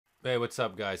Hey, what's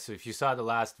up, guys? So if you saw the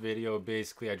last video,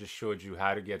 basically I just showed you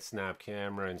how to get Snap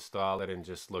Camera, install it, and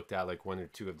just looked at like one or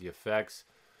two of the effects.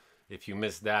 If you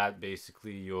missed that,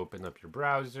 basically you open up your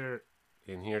browser.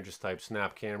 In here, just type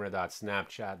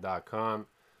snapcamera.snapchat.com,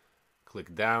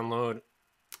 click download,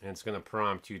 and it's going to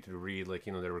prompt you to read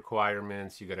the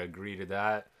requirements. You got to agree to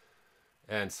that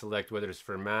and select whether it's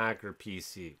for Mac or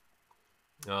PC.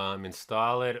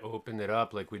 Install it, open it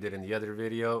up like we did in the other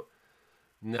video.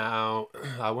 Now,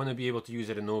 I want to be able to use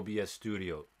it in OBS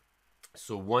Studio.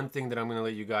 So one thing that I'm going to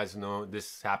let you guys know,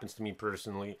 this happens to me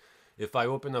personally. If I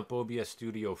open up OBS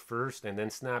Studio first and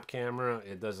then Snap Camera,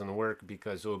 it doesn't work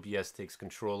because OBS takes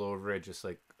control over it, just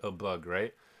like a bug,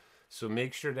 right? So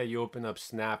make sure that you open up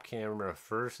Snap Camera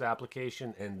first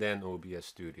application and then OBS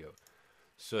Studio.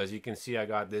 So as you can see, I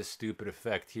got this stupid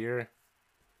effect here,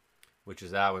 which is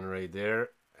that one right there.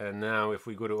 And now if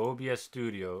we go to OBS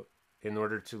Studio, in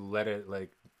order to let it like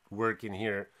work in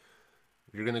here,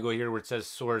 you're gonna go here where it says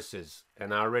sources,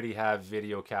 and I already have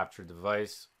video capture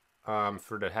device.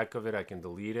 For the heck of it, I can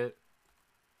delete it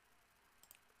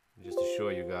just to show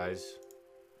you guys.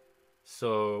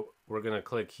 So we're gonna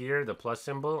click here, the plus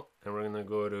symbol, and we're gonna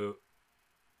go to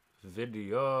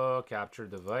video capture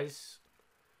device.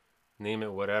 Name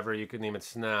it whatever. You could name it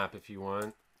Snap if you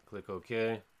want. Click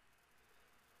OK.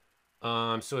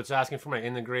 So it's asking for my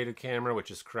integrated camera,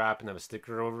 which is crap and have a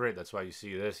sticker over it. That's why you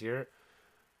see this here.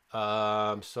 So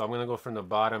I'm gonna go from the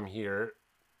bottom here,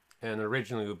 and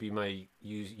originally it would be my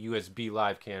USB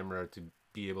live camera to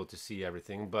be able to see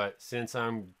everything, but since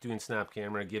I'm doing Snap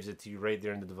Camera, it gives it to you right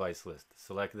there in the device list.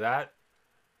 Select that,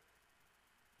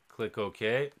 click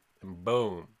OK, and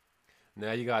boom.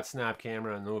 Now you got Snap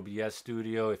Camera and OBS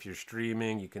Studio. If you're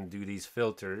streaming, you can do these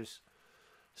filters,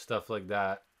 stuff like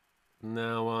that.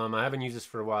 Now, I haven't used this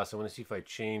for a while, so I want to see if I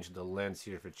change the lens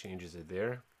here, if it changes it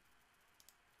there.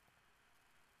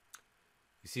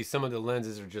 You see some of the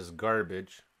lenses are just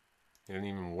garbage. They don't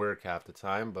even work half the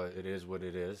time, but it is what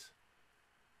it is.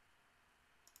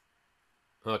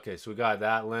 Okay, so we got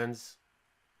that lens.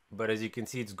 But as you can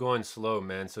see, it's going slow,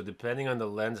 man. So depending on the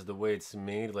lens, the way it's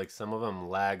made, like some of them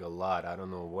lag a lot. I don't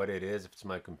know what it is, if it's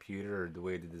my computer or the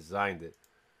way they designed it.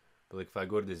 But like if I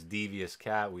go to this devious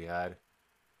cat we had,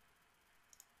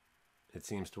 it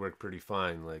seems to work pretty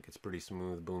fine. Like it's pretty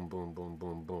smooth. Boom, boom, boom,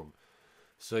 boom, boom.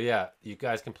 So yeah, you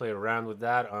guys can play around with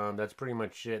that. That's pretty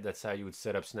much it. That's how you would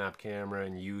set up Snap Camera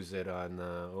and use it on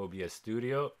OBS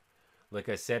Studio. Like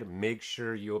I said, make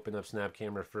sure you open up Snap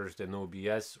Camera first in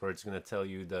OBS, or it's going to tell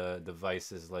you the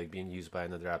device is like being used by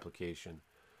another application.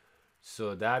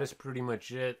 So that is pretty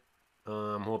much it.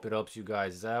 Hope it helps you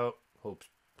guys out. Hope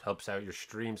helps out your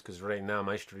streams, because right now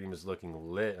my stream is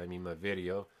looking lit. I mean, my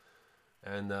video.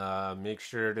 And make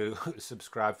sure to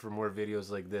subscribe for more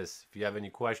videos like this. If you have any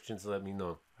questions, let me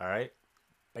know. All right?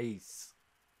 Peace.